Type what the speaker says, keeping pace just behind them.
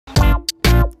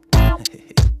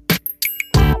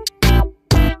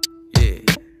Yeah.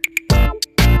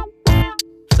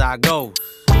 That's how it goes.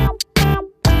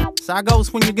 That's how it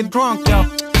goes when you get drunk, yo.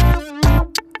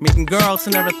 Meeting girls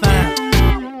and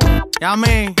everything. Y'all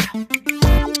mean?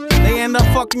 They end up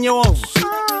fucking you over.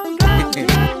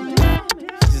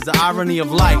 This is the irony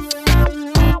of life.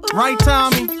 Right,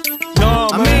 Tommy? No,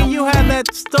 I mean, you had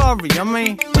that story. I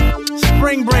mean,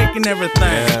 spring break and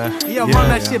everything. Yo, run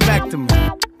that shit back to me.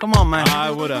 Come on, man.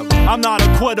 Alright, whatever. I'm not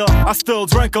a quitter, I still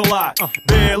drink a lot.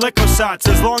 Beer, liquor shots,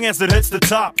 as long as it hits the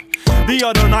top. The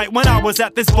other night when I was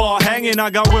at this bar hanging,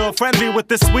 I got real friendly with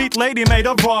this sweet lady made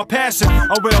of raw passion.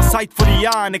 A real sight for the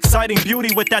eye, an exciting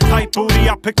beauty with that tight booty.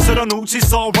 I pictured her nude, she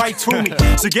saw right through me.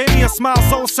 She gave me a smile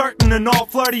so certain and all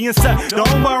flirty and said,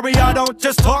 don't worry, I don't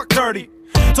just talk dirty.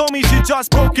 Told me she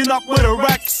just broken up with her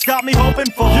ex. Got me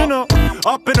hoping for, you know,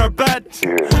 up in her bed.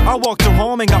 I walked her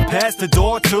home and got past the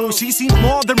door too. She seemed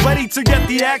more than ready to get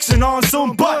the action on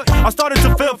soon. But I started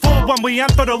to feel full when we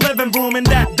entered the living room. In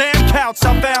that damn couch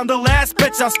I found the last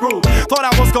bitch I screwed. Thought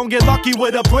I was gonna get lucky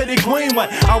with a pretty queen when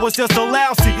I was just a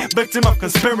lousy victim of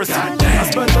conspiracy. I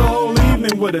spent the whole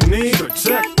evening with a nigger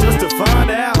chick just to find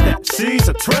out that she's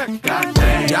a trick.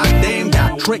 Goddamn,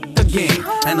 got tricked again.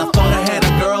 And I thought I had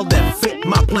a girl that fit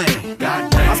my plan.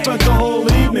 I spent the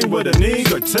whole evening with a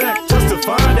nigger chick just to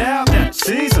find out that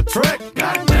she's a trick.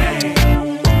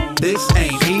 This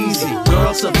ain't easy.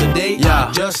 Girls of the day,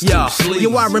 just too sleazy.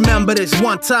 Yo, I remember this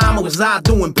one time I was out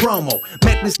doing promo.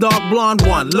 Met this dark blonde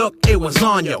one, look, it was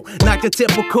on yo. Not the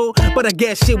typical, but I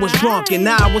guess she was drunk and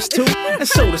I was too. And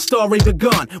so the story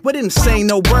begun. We didn't say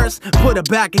no words, put her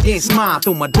back against mine.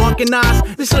 Through my drunken eyes,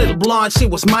 this little blonde, she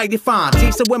was mighty fine.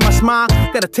 Teased her with my smile,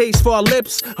 got a taste for her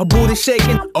lips. Her booty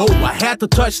shaking, oh, I had to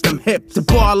touch them hips. The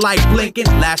bar light blinking,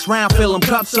 last round fill them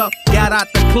cups up. Got out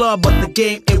the club, but the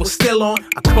game, it was still on.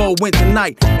 A cold winter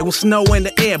night, it was snow in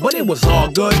the air, but it was all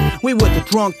good. We were the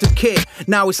drunk to kid,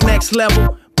 now it's next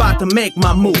level. About to make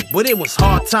my move, but it was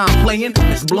hard time playing,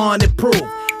 this blonde it proved.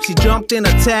 She jumped in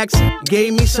a taxi,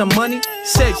 gave me some money,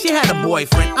 said she had a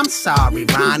boyfriend. I'm sorry,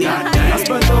 Ronnie. I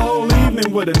spent the whole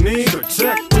evening with a nigger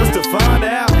chick just to find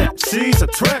out that she's a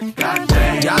trick.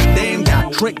 Goddamn,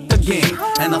 got tricked again.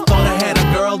 And I thought I had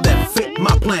a girl that fit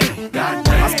my plan.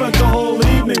 I spent the whole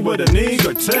evening with a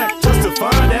nigger chick just to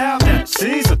find out that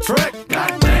she's a trick.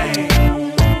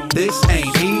 This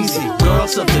ain't easy.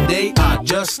 Girls of the day are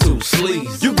just too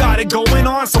sleazy. You got it going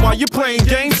on, so why you playing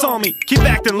games on me? Keep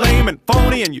acting lame and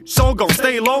phony and you so gon'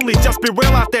 stay lonely. Just be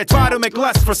real out there, try to make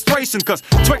less frustration. Cause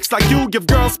tricks like you give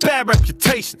girls bad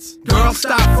reputations. Girl,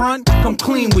 stop front, come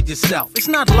clean with yourself. It's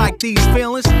not like these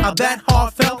feelings are that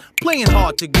heartfelt. Playing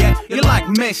hard to get, you're like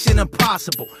Mission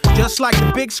Impossible. Just like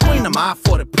the big screen, I'm out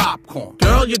for the popcorn.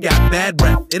 Girl, you got bad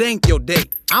breath, it ain't your day.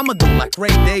 I'ma do like Ray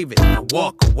David and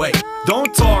walk away.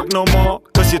 Don't talk no more,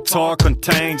 cause your talk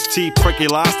contains cheap, tricky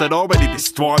lies that already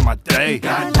destroyed my day.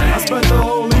 I spent the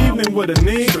whole evening with a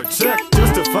nigger chick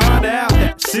just to find out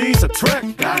that she's a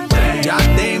trick.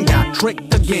 Goddamn, got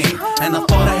tricked again. And I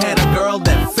thought I had a girl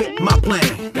that fit my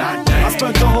plan. I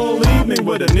spent the whole evening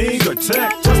with a nigger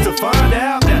chick just to find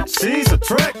out that she's a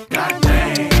trick.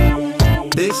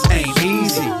 This ain't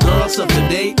easy. Girls of the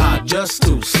day are just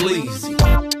too sleazy.